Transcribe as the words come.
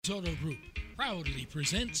Auto Group proudly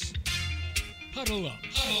presents Huddle Up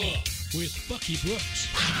with Bucky Brooks,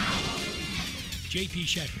 J.P.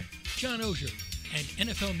 Shadrick, John Oehser, and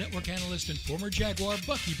NFL Network analyst and former Jaguar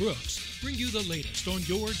Bucky Brooks bring you the latest on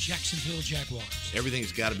your Jacksonville Jaguars.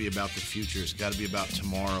 Everything's got to be about the future. It's got to be about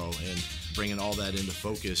tomorrow and bringing all that into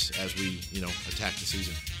focus as we, attack the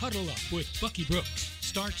season. Huddle Up with Bucky Brooks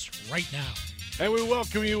starts right now. And we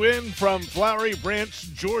welcome you in from Flowery Branch,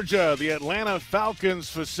 Georgia, the Atlanta Falcons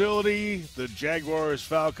facility. The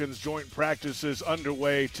Jaguars-Falcons joint practices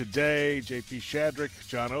underway today. J.P. Shadrick,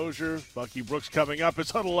 John Oehser, Bucky Brooks coming up. It's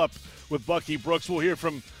Huddle Up with Bucky Brooks. We'll hear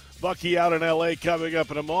from Bucky out in L.A. coming up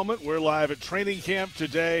in a moment. We're live at training camp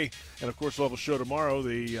today. And, of course, we'll have a show tomorrow,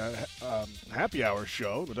 the Happy Hour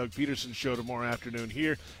show, the Doug Peterson show tomorrow afternoon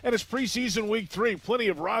here. And it's preseason week 3. Plenty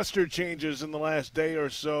of roster changes in the last day or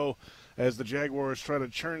so as the Jaguars try to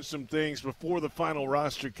churn some things before the final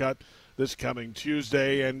roster cut this coming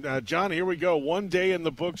Tuesday. And, John, here we go. One day in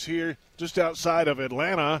the books here just outside of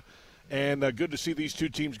Atlanta, and good to see these two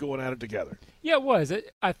teams going at it together. Yeah, it was.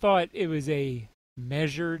 I thought it was a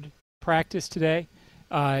measured practice today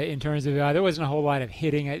in terms of there wasn't a whole lot of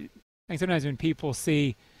hitting. I think sometimes when people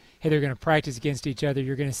see, hey, they're going to practice against each other,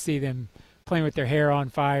 you're going to see them playing with their hair on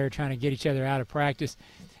fire, trying to get each other out of practice.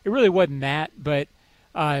 It really wasn't that, but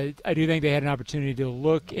I do think they had an opportunity to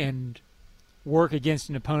look and work against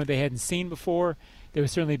an opponent they hadn't seen before. There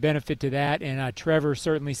was certainly benefit to that, and Trevor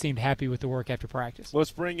certainly seemed happy with the work after practice.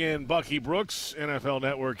 Let's bring in Bucky Brooks, NFL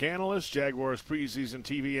Network analyst, Jaguars preseason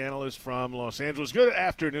TV analyst from Los Angeles. Good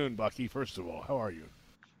afternoon, Bucky, first of all. How are you?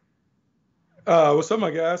 What's up,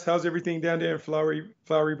 my guys? How's everything down there in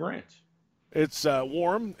Flowery Branch? It's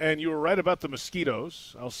warm, and you were right about the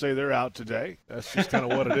mosquitoes. I'll say they're out today. That's just kind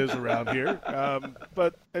of what it is around here.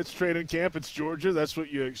 But it's training camp. It's Georgia. That's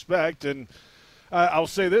what you expect. And I'll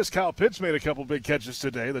say this, Kyle Pitts made a couple big catches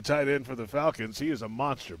today, the tight end for the Falcons. He is a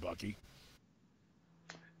monster, Bucky.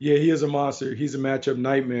 Yeah, he is a monster. He's a matchup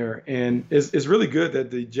nightmare. And it's really good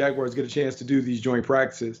that the Jaguars get a chance to do these joint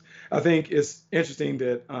practices. I think it's interesting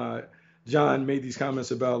that John made these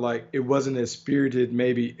comments about, like, it wasn't as spirited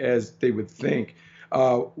maybe as they would think.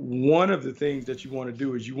 One of the things that you want to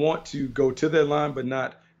do is you want to go to that line but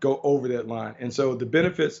not go over that line. And so the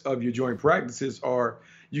benefits of your joint practices are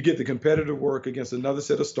you get the competitive work against another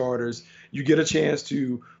set of starters. You get a chance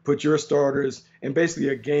to put your starters in basically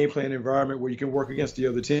a game plan environment where you can work against the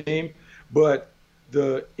other team. But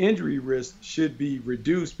the injury risk should be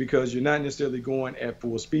reduced because you're not necessarily going at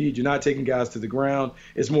full speed. You're not taking guys to the ground.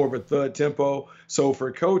 It's more of a thud tempo. So for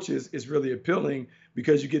coaches, it's really appealing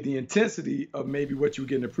because you get the intensity of maybe what you would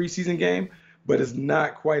get in a preseason game, but it's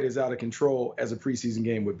not quite as out of control as a preseason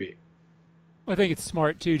game would be. Well, I think it's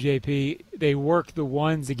smart too, JP. They work the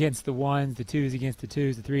ones against the ones, the twos against the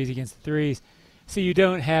twos, the threes against the threes. So you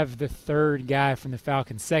don't have the third guy from the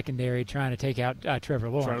Falcons secondary trying to take out Trevor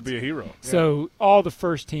Lawrence. Trying to be a hero. Yeah. So all the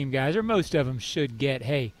first-team guys, or most of them, should get,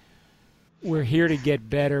 hey, we're here to get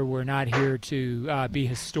better. We're not here to be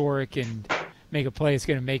historic and make a play that's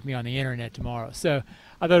going to make me on the internet tomorrow. So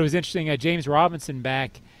I thought it was interesting. James Robinson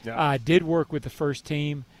back did work with the first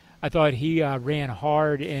team. I thought he ran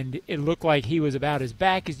hard, and it looked like he was about as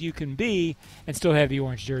back as you can be and still have the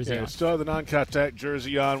orange jersey on. Still have the non-contact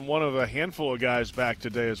jersey on. One of a handful of guys back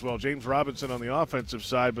today as well. James Robinson on the offensive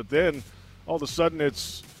side, but then all of a sudden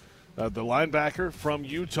it's the linebacker from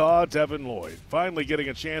Utah, Devin Lloyd, finally getting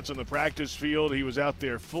a chance on the practice field. He was out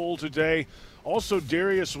there full today. Also,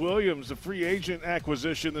 Darius Williams, the free agent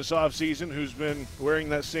acquisition this offseason, who's been wearing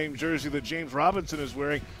that same jersey that James Robinson is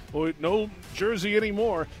wearing. Well, no jersey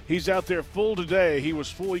anymore. He's out there full today. He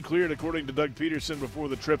was fully cleared, according to Doug Peterson, before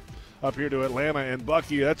the trip up here to Atlanta. And,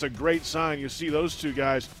 Bucky, that's a great sign. You see those two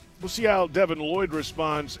guys. We'll see how Devin Lloyd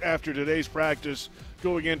responds after today's practice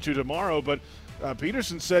going into tomorrow. But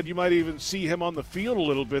Peterson said you might even see him on the field a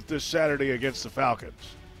little bit this Saturday against the Falcons.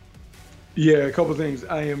 Yeah, a couple of things.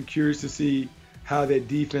 I am curious to see how that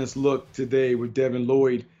defense looked today with Devin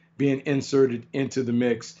Lloyd being inserted into the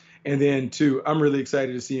mix. And then, two, I'm really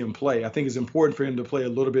excited to see him play. I think it's important for him to play a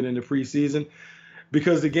little bit in the preseason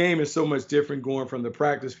because the game is so much different going from the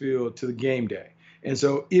practice field to the game day. And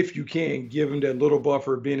so if you can give him that little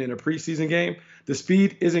buffer being in a preseason game, the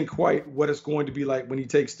speed isn't quite what it's going to be like when he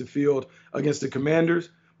takes the field against the Commanders,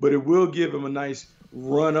 but it will give him a nice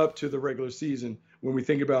run up to the regular season when we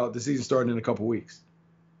think about the season starting in a couple weeks.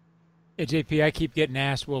 Hey, JP, I keep getting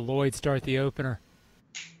asked, will Lloyd start the opener?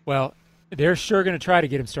 Well, they're sure going to try to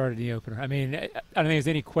get him started in the opener. I mean, I don't think there's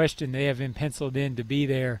any question they have him penciled in to be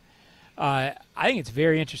there. I think it's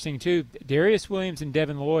very interesting, too. Darius Williams and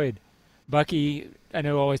Devin Lloyd, Bucky, I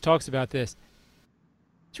know always talks about this.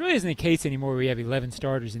 It really isn't the case anymore where you have 11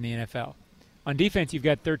 starters in the NFL. On defense, you've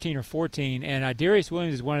got 13 or 14, and Darius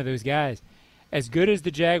Williams is one of those guys. As good as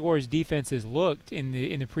the Jaguars' defense has looked in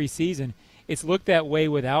the preseason, it's looked that way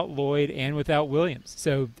without Lloyd and without Williams.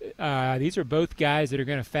 So these are both guys that are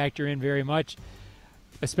going to factor in very much,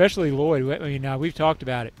 especially Lloyd. I mean, we've talked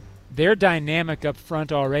about it. They're dynamic up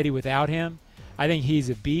front already without him. I think he's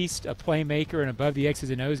a beast, a playmaker, and above the X's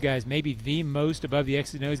and O's guys, maybe the most above the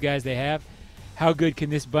X's and O's guys they have. How good can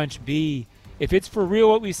this bunch be? If it's for real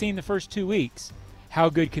what we've seen the first 2 weeks, how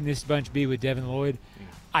good can this bunch be with Devin Lloyd?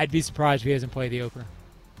 I'd be surprised if he hasn't played the opener.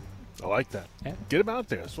 I like that. Yeah. Get him out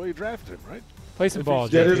there. That's why you drafted him, right? Play some ball,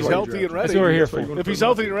 If he's healthy and ready. That's what we're here for. If he's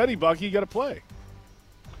healthy and ready, Bucky, you got to play.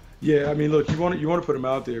 Yeah, I mean, look, you want to put him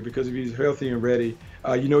out there because if he's healthy and ready,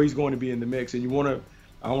 he's going to be in the mix, and you want to,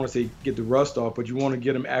 I don't want to say get the rust off, but you want to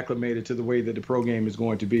get him acclimated to the way that the pro game is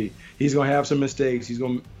going to be. He's going to have some mistakes. He's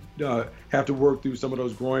going to have to work through some of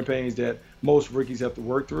those growing pains that most rookies have to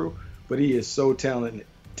work through, but he is so talented,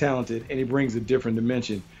 and he brings a different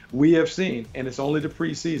dimension. We have seen, and it's only the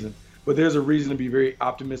preseason, but there's a reason to be very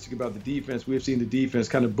optimistic about the defense. We have seen the defense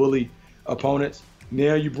kind of bully opponents.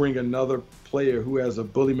 Now you bring another player who has a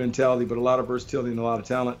bully mentality, but a lot of versatility and a lot of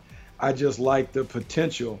talent. I just like the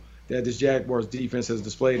potential that this Jaguars defense has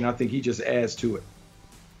displayed, and I think he just adds to it.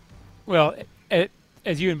 Well,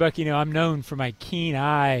 as you and Bucky know, I'm known for my keen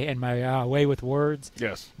eye and my way with words.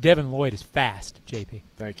 Yes. Devin Lloyd is fast, JP.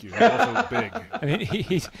 Thank you. Also big. I mean,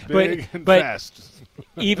 he's big and but fast.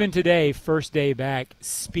 Even today, first day back,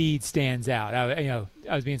 speed stands out. I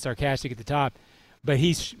was being sarcastic at the top, but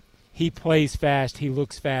he plays fast. He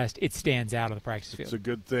looks fast. It stands out on the practice field. It's a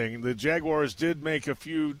good thing. The Jaguars did make a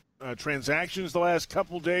few transactions the last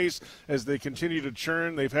couple days as they continue to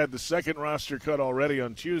churn. They've had the second roster cut already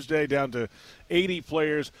on Tuesday down to 80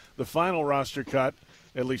 players. The final roster cut,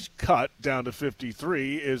 at least cut, down to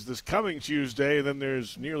 53 is this coming Tuesday, and then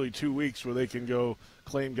there's nearly 2 weeks where they can go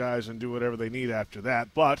claim guys and do whatever they need after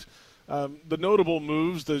that. But the notable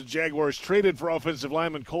moves, the Jaguars traded for offensive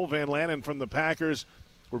lineman Cole Van Lanen from the Packers.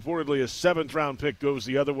 Reportedly a 7th-round pick goes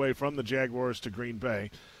the other way from the Jaguars to Green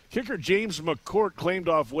Bay. Kicker James McCourt claimed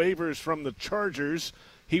off waivers from the Chargers.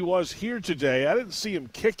 He was here today. I didn't see him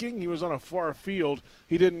kicking. He was on a far field.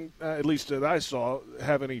 He didn't, at least that I saw,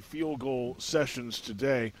 have any field goal sessions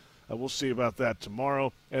today. We'll see about that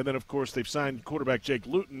tomorrow. And then, of course, they've signed quarterback Jake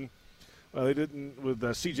Luton. They didn't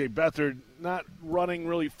with C.J. Beathard not running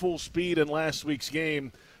really full speed in last week's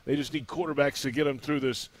game. They just need quarterbacks to get them through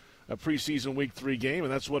this preseason Week 3 game,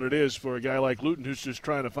 and that's what it is for a guy like Luton who's just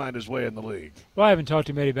trying to find his way in the league. Well, I haven't talked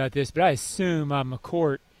to him about this, but I assume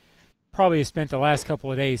McCourt probably has spent the last couple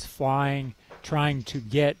of days flying, trying to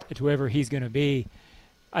get to wherever he's going to be.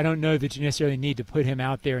 I don't know that you necessarily need to put him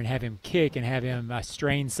out there and have him kick and have him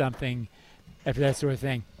strain something after that sort of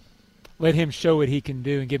thing. Let him show what he can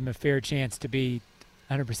do and give him a fair chance to be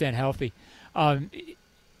 100% healthy.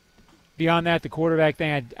 Beyond that, the quarterback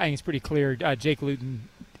thing, I think it's pretty clear. Jake Luton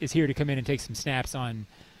is here to come in and take some snaps on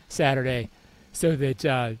Saturday so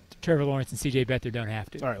that Trevor Lawrence and C.J. Beathard don't have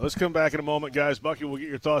to. All right, let's come back in a moment, guys. Bucky, we'll get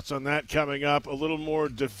your thoughts on that coming up. A little more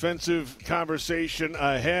defensive conversation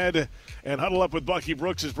ahead. And Huddle Up with Bucky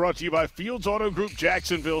Brooks is brought to you by Fields Auto Group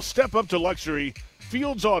Jacksonville. Step up to luxury,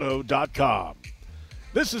 fieldsauto.com.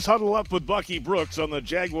 This is Huddle Up with Bucky Brooks on the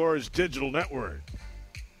Jaguars Digital Network.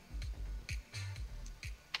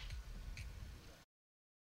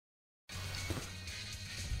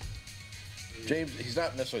 James, he's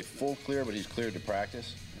not necessarily full clear, but he's cleared to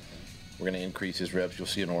practice. We're going to increase his reps. You'll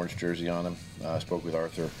see an orange jersey on him. I spoke with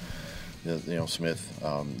Arthur, Smith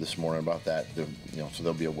this morning about that. So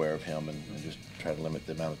they'll be aware of him and just try to limit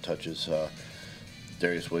the amount of touches.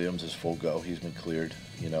 Darius Williams is full go. He's been cleared,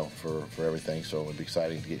 for everything. So it'll be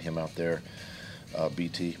exciting to get him out there.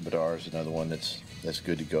 BT Badar is another one that's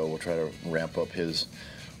good to go. We'll try to ramp up his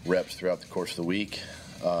reps throughout the course of the week.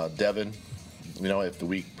 Devin, if the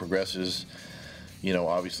week progresses,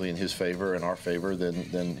 obviously in his favor and our favor,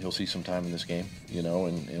 then he'll see some time in this game,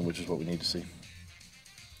 and which is what we need to see.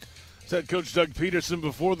 Head Coach Doug Peterson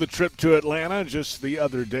before the trip to Atlanta just the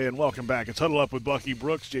other day, and welcome back. It's Huddle Up with Bucky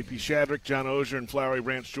Brooks, JP Shadrick, John Oehser in Flowery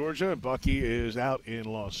Branch, Georgia. Bucky is out in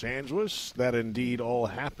Los Angeles. That indeed all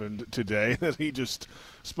happened today that he just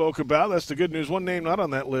spoke about. That's the good news. One name not on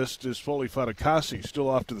that list is Foley Fatukasi, still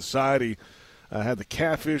off to the side. He had the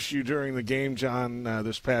calf issue during the game, John,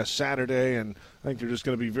 this past Saturday, and I think they're just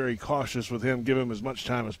going to be very cautious with him, give him as much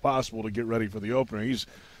time as possible to get ready for the opener. He's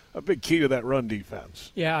a big key to that run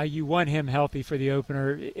defense. Yeah, you want him healthy for the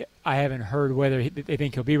opener. I haven't heard whether they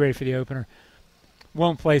think he'll be ready for the opener.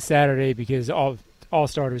 Won't play Saturday because all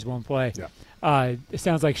starters won't play. Yeah. It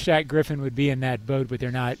sounds like Shaq Griffin would be in that boat, but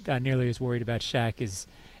they're not nearly as worried about Shaq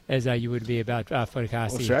as you would be about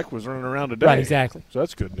Fatukasi. Well, Shaq was running around today. Right, exactly. So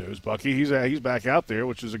that's good news, Bucky. He's back out there,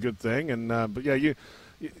 which is a good thing. And but yeah,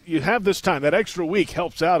 you have this time. That extra week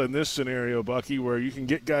helps out in this scenario, Bucky, where you can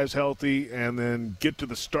get guys healthy and then get to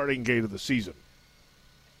the starting gate of the season.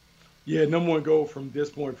 Yeah, number one goal from this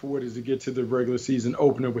point forward is to get to the regular season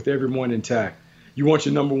opener with everyone intact. You want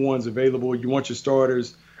your number ones available. You want your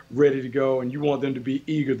starters ready to go, and you want them to be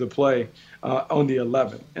eager to play on the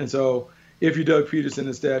 11th. And so if you're Doug Peterson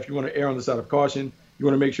and staff, you want to err on the side of caution. You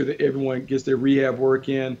want to make sure that everyone gets their rehab work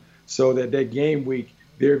in so that game week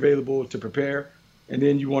they're available to prepare. And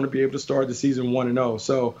then you want to be able to start the season 1-0.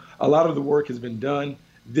 So a lot of the work has been done.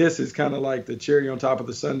 This is kind of like the cherry on top of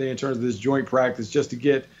the sundae in terms of this joint practice, just to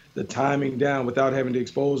get the timing down without having to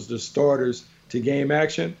expose the starters to game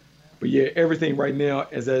action. But yeah, everything right now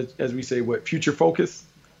is, as we say, future focus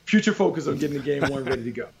on getting the game one ready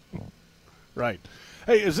to go. Right.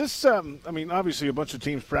 Hey, is this, obviously a bunch of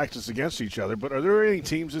teams practice against each other, but are there any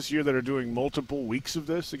teams this year that are doing multiple weeks of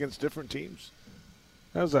this against different teams?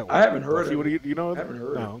 How's that work? I haven't heard of it. You know? I haven't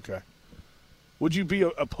heard of it. Oh, okay. Would you be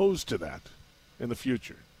opposed to that in the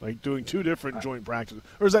future, like doing two different joint practices,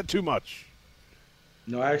 or is that too much?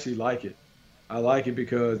 No, I actually like it. I like it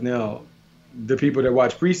because now the people that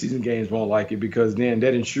watch preseason games won't like it, because then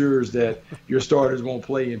that ensures that your starters won't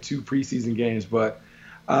play in 2 preseason games. But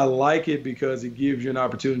I like it because it gives you an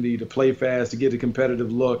opportunity to play fast, to get a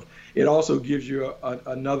competitive look. It also gives you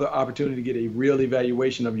another opportunity to get a real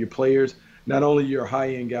evaluation of your players, not only your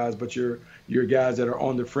high-end guys, but your guys that are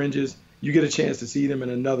on the fringes. You get a chance to see them in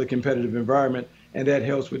another competitive environment, and that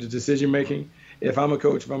helps with the decision-making. If I'm a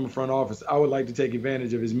coach, if I'm a front office, I would like to take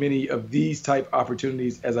advantage of as many of these type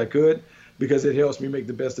opportunities as I could, because it helps me make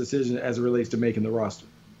the best decision as it relates to making the roster.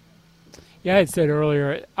 Yeah, I had said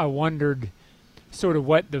earlier, I wondered sort of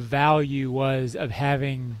what the value was of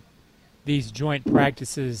having these joint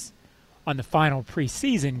practices on the final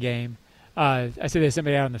preseason game. I said there's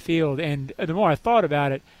somebody out on the field, and the more I thought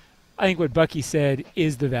about it, I think what Bucky said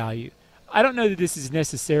is the value. I don't know that this is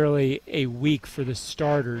necessarily a week for the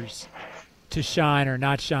starters to shine or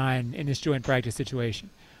not shine in this joint practice situation.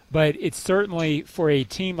 But it's certainly for a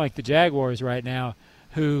team like the Jaguars right now,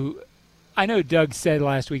 who I know Doug said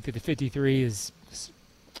last week that the 53 is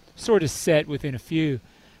sort of set within a few,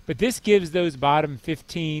 but this gives those bottom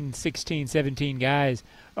 15, 16, 17 guys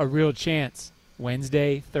a real chance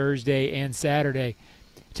Wednesday, Thursday, and Saturday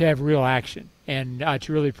to have real action and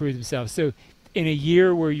to really prove themselves. So in a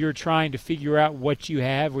year where you're trying to figure out what you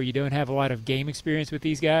have, where you don't have a lot of game experience with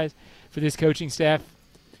these guys, for this coaching staff,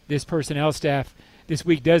 this personnel staff, this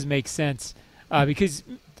week does make sense because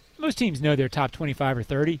most teams know they're top 25 or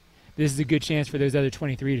 30. This is a good chance for those other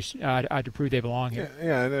 23 to prove they belong here.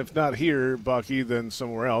 Yeah, and if not here, Bucky, then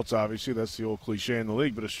somewhere else. Obviously, that's the old cliche in the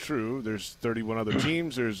league, but it's true. There's 31 other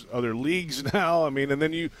teams. There's other leagues now. I mean, and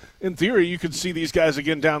then in theory, you could see these guys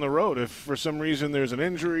again down the road. If for some reason there's an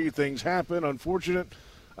injury, things happen, unfortunate,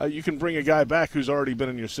 you can bring a guy back who's already been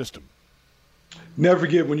in your system. Never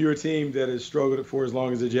forget, when you're a team that has struggled for as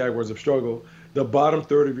long as the Jaguars have struggled, the bottom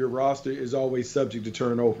third of your roster is always subject to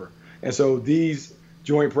turnover. And so these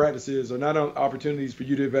joint practices are not opportunities for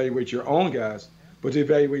you to evaluate your own guys, but to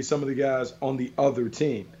evaluate some of the guys on the other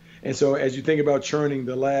team. And so as you think about churning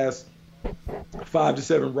the last 5 to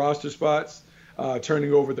 7 roster spots,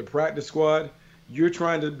 turning over the practice squad, you're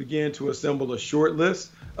trying to begin to assemble a short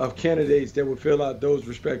list of candidates that will fill out those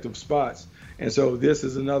respective spots. And so this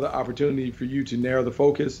is another opportunity for you to narrow the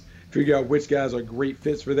focus, figure out which guys are great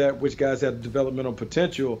fits for that, which guys have developmental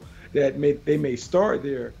potential that they may start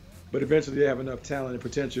there, but eventually they have enough talent and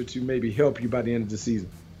potential to maybe help you by the end of the season.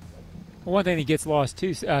 Well, one thing that gets lost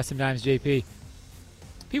too sometimes, JP,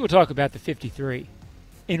 people talk about the 53.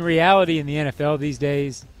 In reality, in the NFL these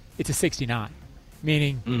days, it's a 69,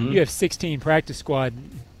 meaning you have 16 practice squad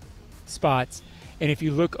spots, and if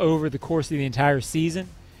you look over the course of the entire season,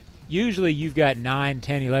 usually you've got 9,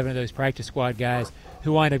 10, 11 of those practice squad guys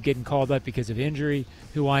who wind up getting called up because of injury,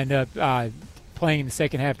 who wind up playing in the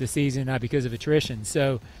second half of the season because of attrition.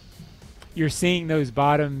 So you're seeing those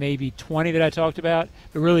bottom maybe 20 that I talked about,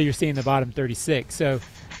 but really you're seeing the bottom 36. So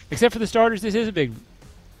except for the starters, this is a big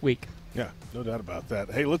week. Yeah, no doubt about that.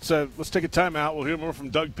 Hey, let's take a timeout. We'll hear more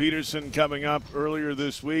from Doug Peterson coming up earlier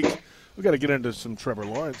this week. We've got to get into some Trevor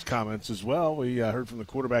Lawrence comments as well. We heard from the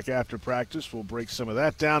quarterback after practice. We'll break some of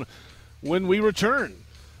that down when we return.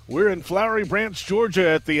 We're in Flowery Branch, Georgia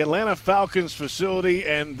at the Atlanta Falcons facility,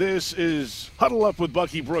 and this is Huddle Up with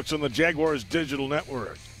Bucky Brooks on the Jaguars Digital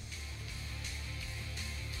Network.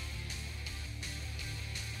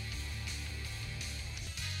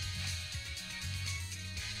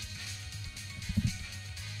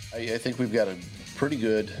 I think we've got a pretty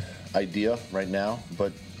good idea right now,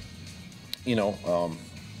 but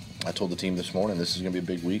I told the team this morning this is going to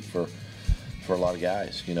be a big week for a lot of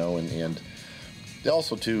guys, and they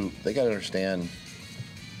also too, they got to understand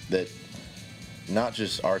that not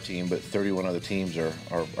just our team, but 31 other teams are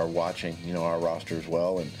watching, our roster as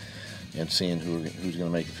well, and seeing who's going to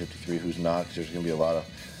make the 53, who's not, because there's going to be a lot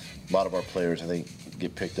of our players, I think,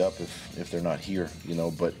 get picked up if they're not here,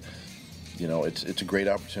 but it's a great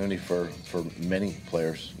opportunity for many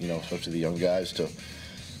players, especially the young guys, to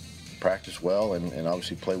practice well and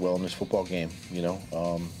obviously play well in this football game,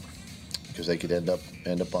 because they could end up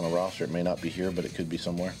on a roster. It may not be here, but it could be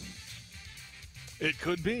somewhere. It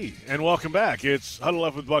could be. And welcome back. It's Huddle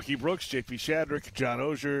Up with Bucky Brooks, JP Shadrick, John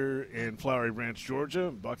Oehser in Flowery Branch,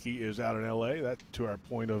 Georgia. Bucky is out in L.A. That, to our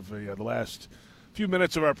point of the last few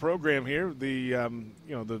minutes of our program here,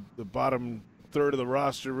 the bottom third of the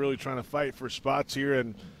roster really trying to fight for spots here.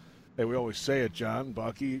 And hey, we always say it, John,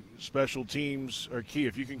 Bucky, special teams are key.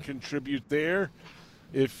 If you can contribute there,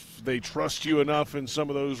 if they trust you enough in some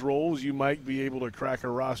of those roles, you might be able to crack a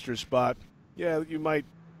roster spot. Yeah, you might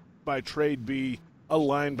by trade be a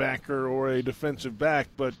linebacker or a defensive back,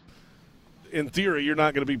 but in theory, you're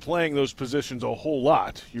not going to be playing those positions a whole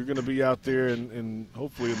lot. You're going to be out there and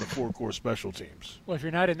hopefully in the four-core special teams. Well, if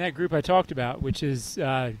you're not in that group I talked about, which is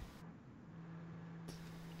the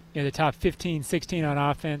top 15, 16 on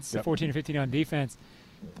offense, yep, 14 or 15 on defense,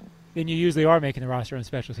 then you usually are making the roster on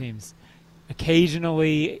special teams.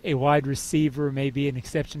 Occasionally, a wide receiver may be an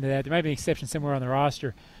exception to that. There might be an exception somewhere on the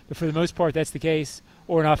roster, but for the most part, that's the case,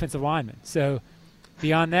 or an offensive lineman. So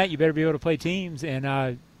beyond that, you better be able to play teams,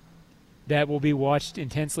 and that will be watched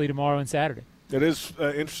intensely tomorrow and Saturday. It is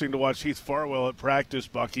interesting to watch Heath Farwell at practice,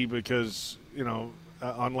 Bucky, because,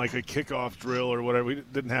 on like a kickoff drill or whatever,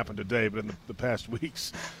 it didn't happen today, but in the past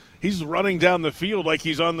weeks, he's running down the field like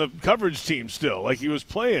he's on the coverage team still, like he was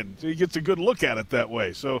playing. He gets a good look at it that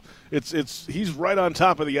way. So he's right on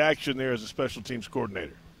top of the action there as a special teams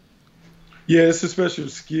coordinator. Yeah, it's a special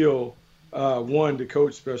skill, one, to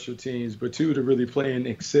coach special teams, but two, to really play and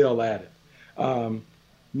excel at it.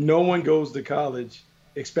 No one goes to college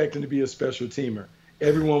expecting to be a special teamer.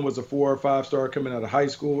 Everyone was a 4 or 5 star coming out of high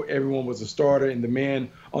school. Everyone was a starter and the man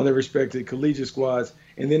on their respective collegiate squads.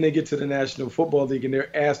 And then they get to the National Football League and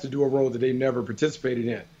they're asked to do a role that they never participated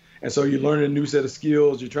in. And so you're learning a new set of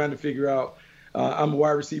skills. You're trying to figure out, I'm a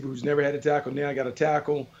wide receiver who's never had a tackle. Now I got a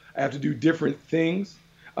tackle. I have to do different things.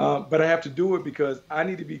 But I have to do it because I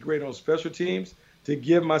need to be great on special teams to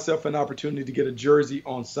give myself an opportunity to get a jersey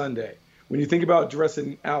on Sunday. When you think about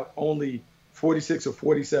dressing out only 46 or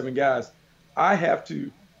 47 guys, I have to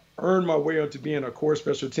earn my way onto being a core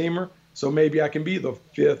special teamer, so maybe I can be the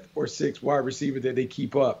 5th or 6th wide receiver that they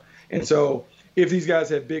keep up. And so if these guys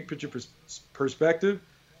have big picture perspective,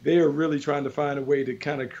 they are really trying to find a way to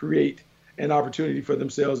kind of create an opportunity for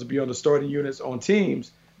themselves to be on the starting units on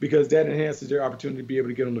teams, because that enhances their opportunity to be able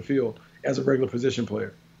to get on the field as a regular position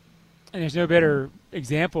player. And there's no better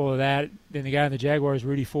example of that than the guy on the Jaguars,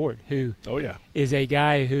 Rudy Ford, who is a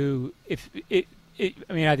guy who,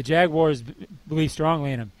 the Jaguars believe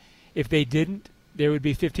strongly in him. If they didn't, there would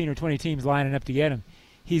be 15 or 20 teams lining up to get him.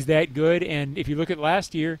 He's that good, and if you look at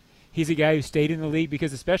last year, he's a guy who stayed in the league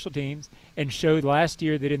because of special teams and showed last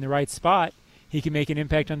year that in the right spot, he can make an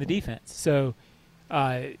impact on the defense. So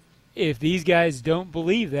if these guys don't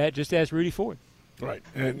believe that, just ask Rudy Ford. Right,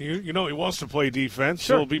 and he wants to play defense.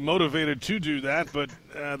 Sure. He'll be motivated to do that, but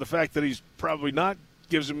the fact that he's probably not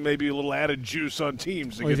gives him maybe a little added juice on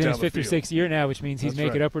teams to get down the field. He's in his 5th or 6th year now, which means he's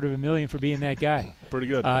making upward of $1 million for being that guy. Pretty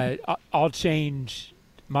good. I'll change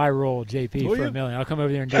my role, JP, for $1 million. I'll come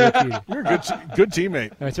over there and do it to you. You're a good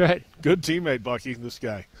teammate. That's right. Good teammate, Bucky, this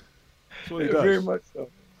guy. That's what he does. Very much so.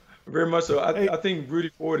 Very much so. I think Rudy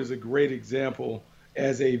Ford is a great example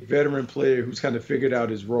as a veteran player who's kind of figured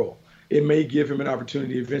out his role. It may give him an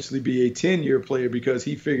opportunity to eventually be a 10-year player because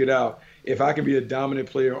he figured out, if I can be a dominant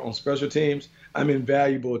player on special teams, I'm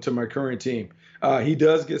invaluable to my current team. He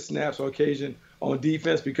does get snaps on occasion on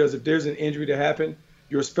defense because if there's an injury to happen,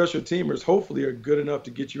 your special teamers hopefully are good enough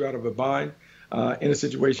to get you out of a bind in a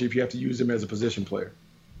situation if you have to use him as a position player.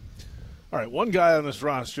 All right, one guy on this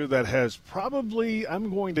roster that has probably, I'm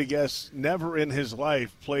going to guess, never in his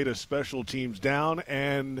life played a special teams down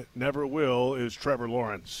and never will is Trevor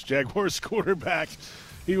Lawrence, Jaguars quarterback.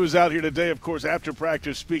 He was out here today, of course, after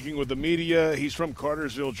practice speaking with the media. He's from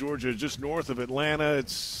Cartersville, Georgia, just north of Atlanta.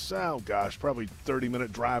 It's, probably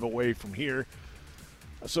 30-minute drive away from here.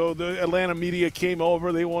 So the Atlanta media came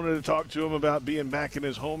over. They wanted to talk to him about being back in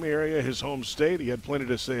his home area, his home state. He had plenty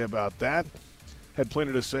to say about that. Had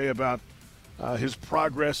plenty to say about his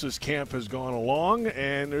progress as camp has gone along,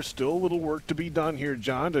 and there's still a little work to be done here,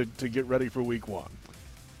 John, to get ready for week 1.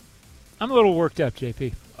 I'm a little worked up,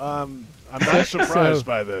 JP. I'm not surprised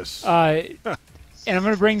by this. And I'm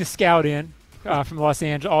going to bring the scout in from Los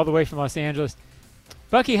Angeles, all the way from Los Angeles.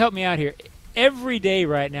 Bucky, help me out here. Every day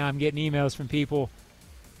right now I'm getting emails from people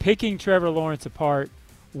picking Trevor Lawrence apart,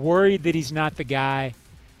 worried that he's not the guy.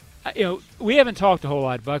 We haven't talked a whole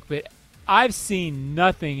lot, Buck, but I've seen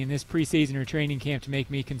nothing in this preseason or training camp to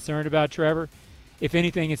make me concerned about Trevor. If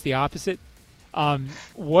anything, it's the opposite.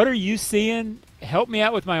 What are you seeing? Help me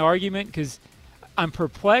out with my argument, because I'm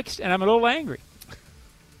perplexed and I'm a little angry.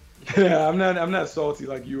 Yeah, I'm not salty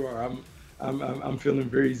like you are. I'm feeling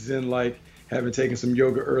very zen-like, having taken some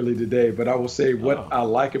yoga early today. But I will say what I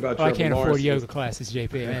like about Trevor Lawrence. I can't afford yoga classes,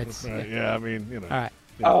 JP. Yeah, I mean, All right.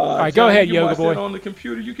 Yeah. All right, go ahead, yoga boy. You can watch that on the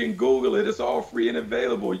computer. You can Google it. It's all free and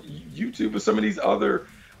available. YouTube or some of these other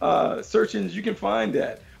search engines, you can find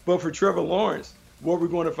that. But for Trevor Lawrence, what we're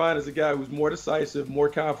going to find is a guy who's more decisive, more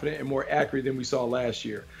confident, and more accurate than we saw last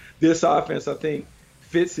year. This offense, I think,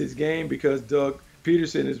 fits his game because Doug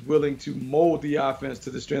Peterson is willing to mold the offense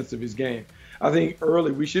to the strengths of his game. I think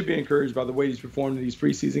early we should be encouraged by the way he's performed in these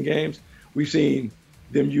preseason games. We've seen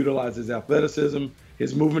them utilize his athleticism,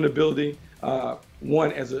 his movement ability,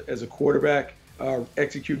 one as a quarterback,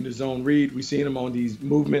 executing the zone read. We've seen him on these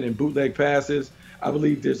movement and bootleg passes. I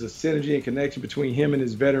believe there's a synergy and connection between him and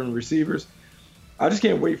his veteran receivers. I just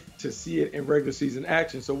can't wait to see it in regular season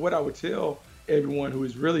action. So what I would tell everyone who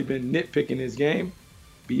has really been nitpicking his game,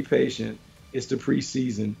 be patient. It's the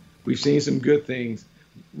preseason. We've seen some good things.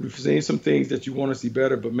 We've seen some things that you want to see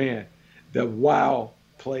better, but man, the wow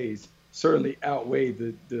plays certainly outweigh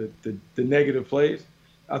the negative plays.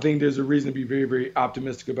 I think there's a reason to be very, very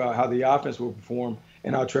optimistic about how the offense will perform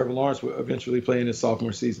and how Trevor Lawrence will eventually play in his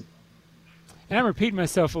sophomore season. And I'm repeating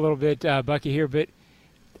myself a little bit, Bucky, here, but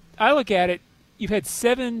I look at it, you've had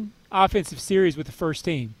 7 offensive series with the first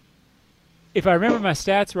team. If I remember my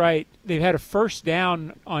stats right, they've had a first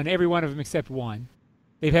down on every one of them except one.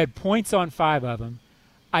 They've had points on 5 of them.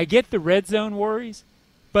 I get the red zone worries,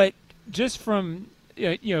 but just from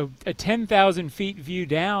a 10,000 feet view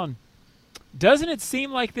down, doesn't it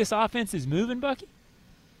seem like this offense is moving, Bucky?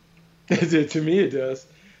 To me, it does.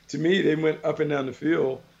 To me, they went up and down the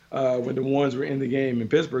field when the ones were in the game in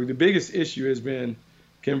Pittsburgh. The biggest issue has been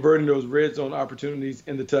converting those red zone opportunities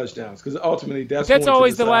into touchdowns, because ultimately that's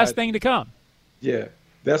always the last thing to come. Yeah,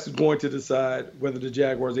 that's going to decide whether the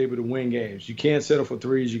Jaguars are able to win games. You can't settle for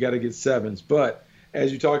 3s. You got to get 7s. But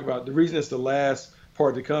as you talk about, the reason it's the last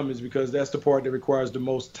part to come is because that's the part that requires the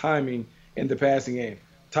most timing in the passing game.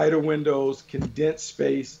 Tighter windows, condensed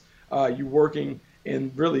space. You're working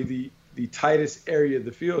in really the tightest area of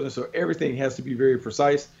the field, and so everything has to be very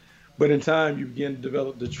precise. But in time, you begin to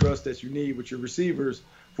develop the trust that you need with your receivers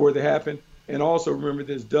for it to happen. And also remember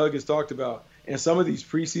this, Doug has talked about, in some of these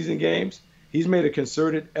preseason games, he's made a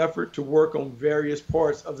concerted effort to work on various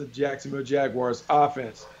parts of the Jacksonville Jaguars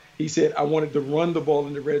offense. He said, I wanted to run the ball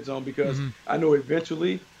in the red zone because I know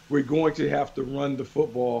eventually we're going to have to run the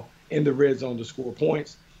football in the red zone to score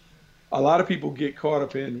points. A lot of people get caught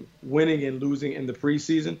up in winning and losing in the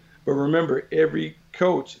preseason. But remember, every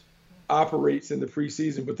coach operates in the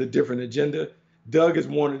preseason with a different agenda. Doug has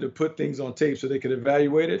wanted to put things on tape so they could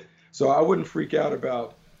evaluate it. So I wouldn't freak out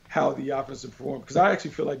about how the offense performed, because I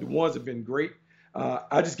actually feel like the ones have been great.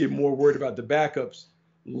 I just get more worried about the backups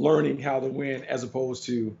learning how to win as opposed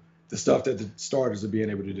to the stuff that the starters are being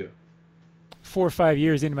able to do. 4 or 5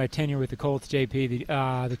 years into my tenure with the Colts, JP,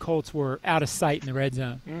 the Colts were out of sight in the red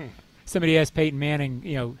zone. Somebody asked Peyton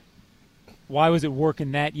Manning, why was it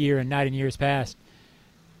working that year and not in years past?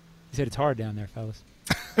 He said, it's hard down there, fellas.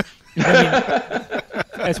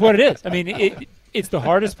 That's what it is. I mean, it's the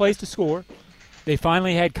hardest place to score. They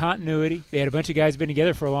finally had continuity. They had a bunch of guys who've been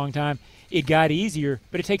together for a long time. It got easier,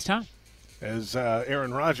 but it takes time. As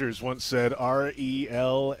Aaron Rodgers once said,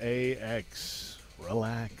 RELAX.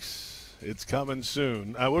 Relax. It's coming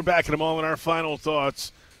soon. We're back in a moment. Our final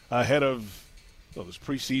thoughts ahead of this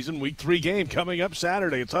preseason Week 3 game coming up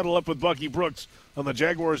Saturday. It's Huddle Up with Bucky Brooks on the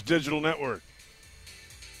Jaguars Digital Network.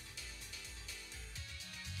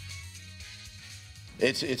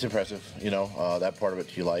 It's impressive, that part of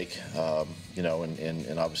it you like,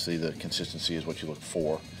 and obviously the consistency is what you look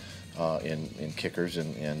for in kickers,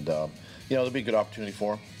 and there'll be a good opportunity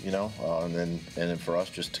for them, and then for us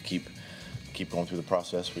just to keep going through the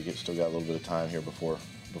process. We still got a little bit of time here before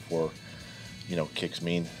kicks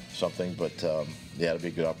mean something, but it'll be a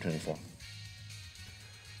good opportunity for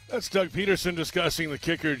them. That's Doug Peterson discussing the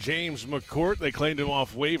kicker James McCourt. They claimed him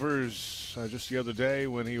off waivers just the other day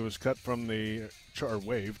when he was cut from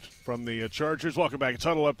waived from the Chargers. Welcome back. It's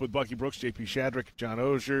Huddle Up with Bucky Brooks, J.P. Shadrick, John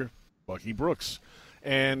Oehser, Bucky Brooks.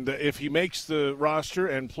 And if he makes the roster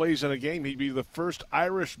and plays in a game, he'd be the first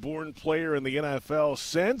Irish-born player in the NFL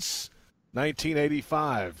since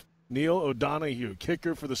 1985. Neil O'Donoghue,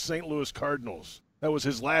 kicker for the St. Louis Cardinals. That was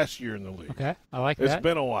his last year in the league. Okay, I like that. It's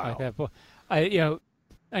been a while. I like that. Well,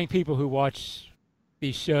 I think people who watch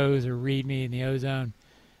these shows or read me in the Ozone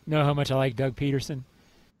know how much I like Doug Peterson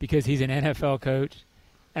because he's an NFL coach.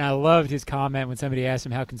 And I loved his comment when somebody asked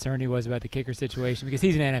him how concerned he was about the kicker situation because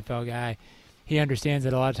he's an NFL guy. He understands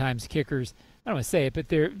that a lot of times kickers, I don't want to say it, but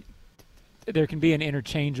there can be an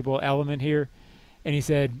interchangeable element here. And he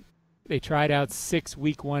said they tried out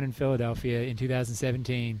week 1 in Philadelphia in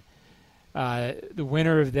 2017. The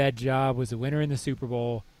winner of that job was the winner in the Super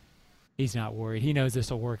Bowl. He's not worried. He knows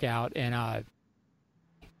this will work out. And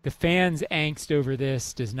the fans' angst over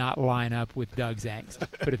this does not line up with Doug's angst.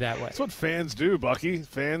 Put it that way. That's what fans do, Bucky.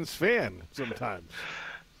 Fans fan sometimes.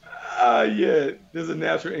 Yeah, there's a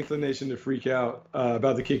natural inclination to freak out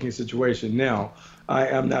about the kicking situation. Now, I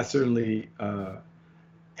am not certainly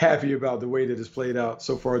happy about the way that it's played out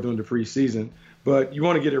so far during the preseason, but you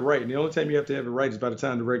want to get it right. And the only time you have to have it right is by the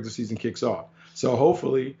time the regular season kicks off. So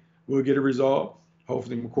hopefully we'll get it resolved.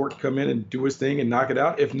 Hopefully McCourt can come in and do his thing and knock it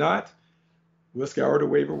out. If not, we'll scour the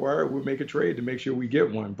waiver wire. We'll make a trade to make sure we get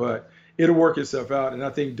one. But it'll work itself out, and I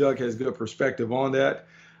think Doug has good perspective on that.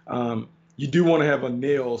 You do want to have a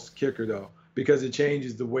nails kicker, though, because it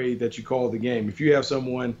changes the way that you call the game. If you have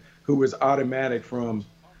someone who is automatic from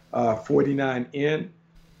 49 in,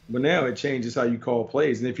 well, now it changes how you call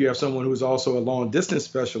plays. And if you have someone who's also a long-distance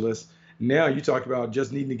specialist, now you talk about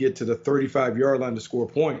just needing to get to the 35-yard line to score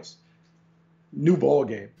points. New ball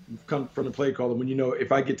game. Come from the play caller when you know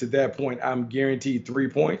if I get to that point, I'm guaranteed 3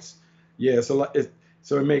 points. Yeah, so it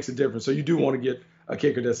makes a difference. So you do want to get a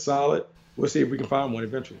kicker that's solid. We'll see if we can find one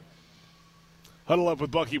eventually. Huddle Up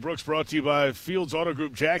with Bucky Brooks, brought to you by Fields Auto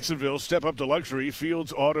Group Jacksonville. Step up to luxury,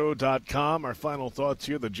 fieldsauto.com. Our final thoughts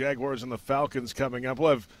here, the Jaguars and the Falcons coming up.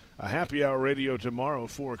 We'll have a happy hour radio tomorrow,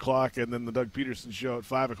 4 o'clock, and then the Doug Peterson show at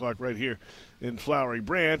 5 o'clock right here in Flowery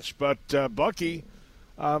Branch. But, Bucky,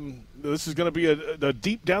 this is going to be a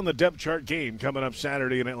deep down the depth chart game coming up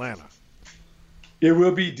Saturday in Atlanta. It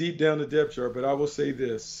will be deep down the depth chart, but I will say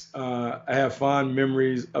this. I have fond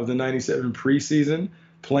memories of the 97 preseason,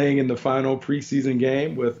 playing in the final preseason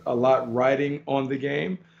game with a lot riding on the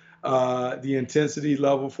game. The intensity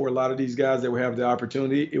level for a lot of these guys that will have the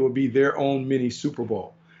opportunity, it will be their own mini Super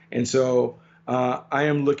Bowl. And so I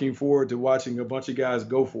am looking forward to watching a bunch of guys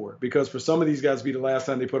go for it, because for some of these guys, it'll be the last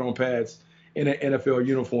time they put on pads in an NFL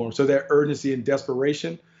uniform. So that urgency and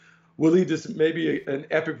desperation will lead to maybe an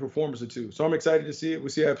epic performance or two. So I'm excited to see it. We'll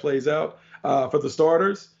see how it plays out. For the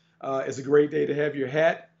starters, it's a great day to have your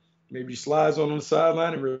hat, maybe slides on the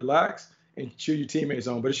sideline and relax and cheer your teammates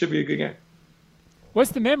on. But it should be a good game.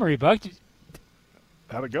 What's the memory, Buck?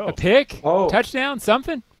 How'd it go? A pick? Touchdown?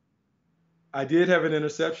 Something? I did have an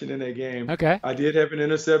interception in that game. Okay. I did have an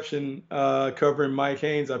interception covering Mike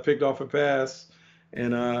Haynes. I picked off a pass,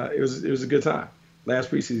 and it was a good time.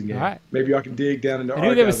 Last preseason game. All right. Maybe y'all can dig down in the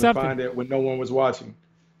archives and find it when no one was watching.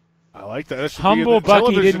 I like that. Humble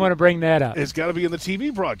Bucky didn't want to bring that up. It's got to be in the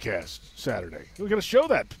TV broadcast Saturday. We're going to show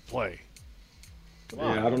that play. Come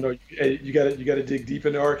on. Yeah, I don't know. You got to dig deep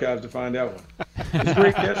in the archives to find that one. It's a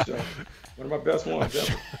great catch, though. One of my best ones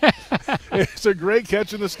ever. It's a great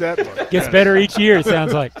catch in the stat book. Gets better each year, it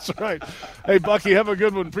sounds like. That's right. Hey, Bucky, have a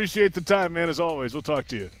good one. Appreciate the time, man, as always. We'll talk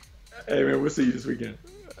to you. Hey, man, we'll see you this weekend.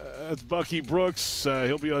 That's Bucky Brooks.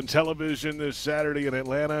 He'll be on television this Saturday in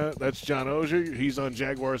Atlanta. That's John Oehser. He's on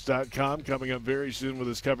Jaguars.com, coming up very soon with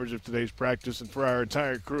his coverage of today's practice. And for our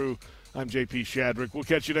entire crew, I'm J.P. Shadrick. We'll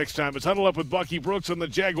catch you next time. It's Huddle Up with Bucky Brooks on the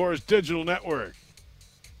Jaguars Digital Network.